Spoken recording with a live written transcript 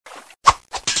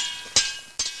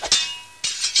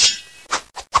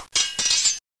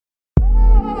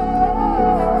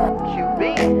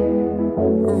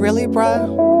bruh.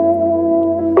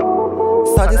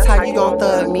 So this how you gon'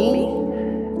 thug me?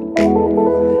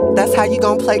 That's how you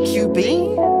gon' play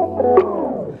QB?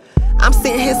 I'm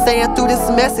sitting here saying through this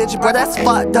message, bruh, that's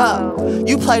fucked up.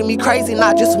 You played me crazy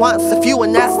not just once, a few,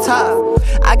 and that's tough.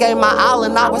 I gave my all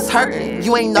and I was hurting.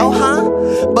 You ain't know, huh?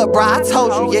 But bruh, I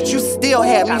told you, yet you still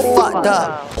had me fucked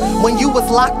up. When you was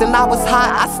locked and I was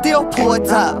hot, I still pulled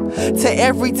up to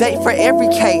every date for every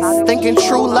case, thinking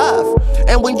true love.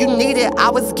 And when you needed,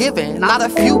 I was giving, not a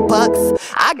few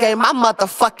bucks. I gave my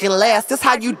motherfucking last. This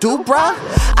how you do, bruh?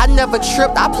 I never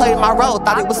tripped, I played my role,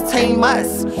 thought it was team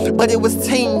us, but it was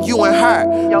team you and her,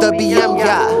 the BM,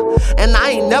 yeah. And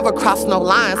I ain't never crossed no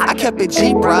lines, I kept it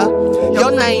G, bruh. Your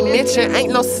name mentioned,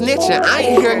 ain't no snitching, I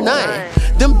ain't hear none.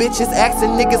 Them bitches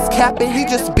asking niggas capping, he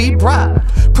just be bruh.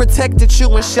 Protected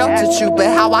you and sheltered you, but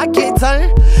how I get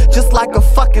done? Just like a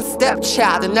fucking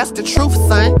stepchild, and that's the truth,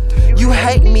 son. You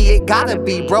hate me, it gotta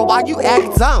be, bro, why you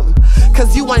act dumb?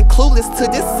 Cause you ain't clueless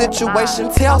to this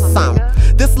situation, tell some.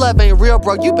 This love ain't real,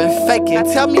 bro, you been faking,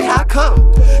 tell me how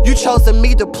come? You chosen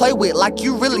me to play with like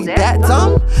you really that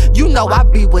dumb? You know I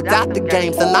be without the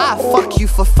games and I fuck you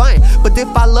for fun. But if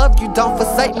I love you, don't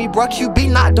forsake me, bro, you be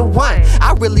not the one.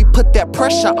 I really put that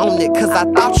pressure on it cause I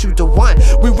thought you the one.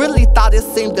 We really thought it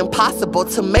seemed impossible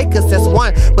to make us as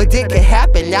one, but it could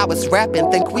happen, now it's rapping,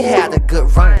 think we had a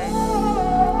good run.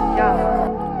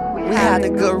 We had a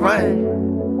good run.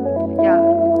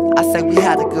 I say we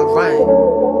had a good run.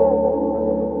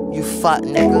 You fuck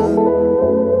nigga.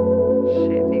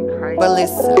 But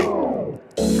listen,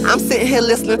 I'm sitting here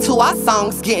listening to our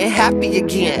songs, getting happy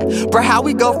again. Bruh, how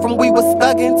we go from we was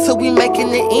thuggin' till we making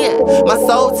it in. My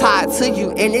soul tied to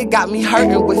you and it got me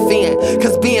hurting within.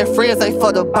 Cause being friends ain't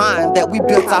for the bond that we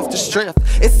built off the strength.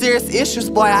 It's serious issues,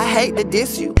 boy, I hate to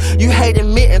diss you. You hate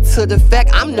admitting to the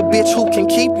fact I'm the bitch who can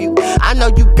keep you. I know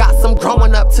you got some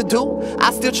growing up to do,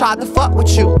 I still try to fuck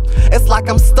with you. It's like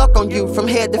I'm stuck on you, from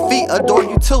head to feet, adore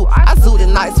you too. I zoo the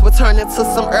nights would turn into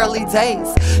some early days.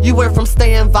 You went from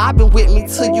staying vibing with me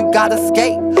till you got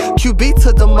escape. QB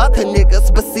to the mother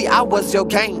niggas, but see I was your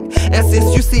game. And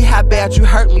since you see how bad you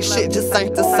hurt me, shit just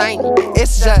ain't the same.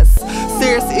 It's just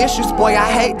serious issues, boy,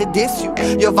 I hate to diss you.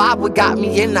 Your vibe would got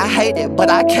me and I hate it, but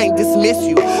I can't dismiss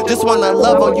you. Just wanna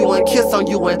love on you and kiss on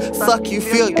you and suck you,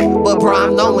 feel you. But bro,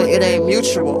 I'm knowing it ain't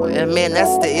mutual, and man,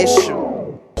 that's the issue.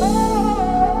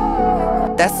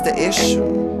 That's the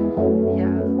issue.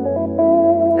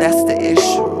 That's the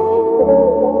issue.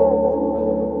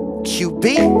 QB?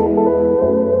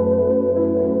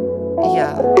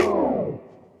 Yeah.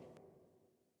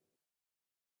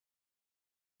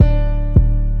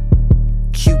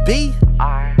 QB?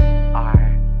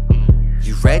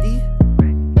 You ready?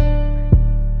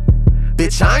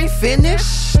 Bitch, I ain't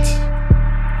finished.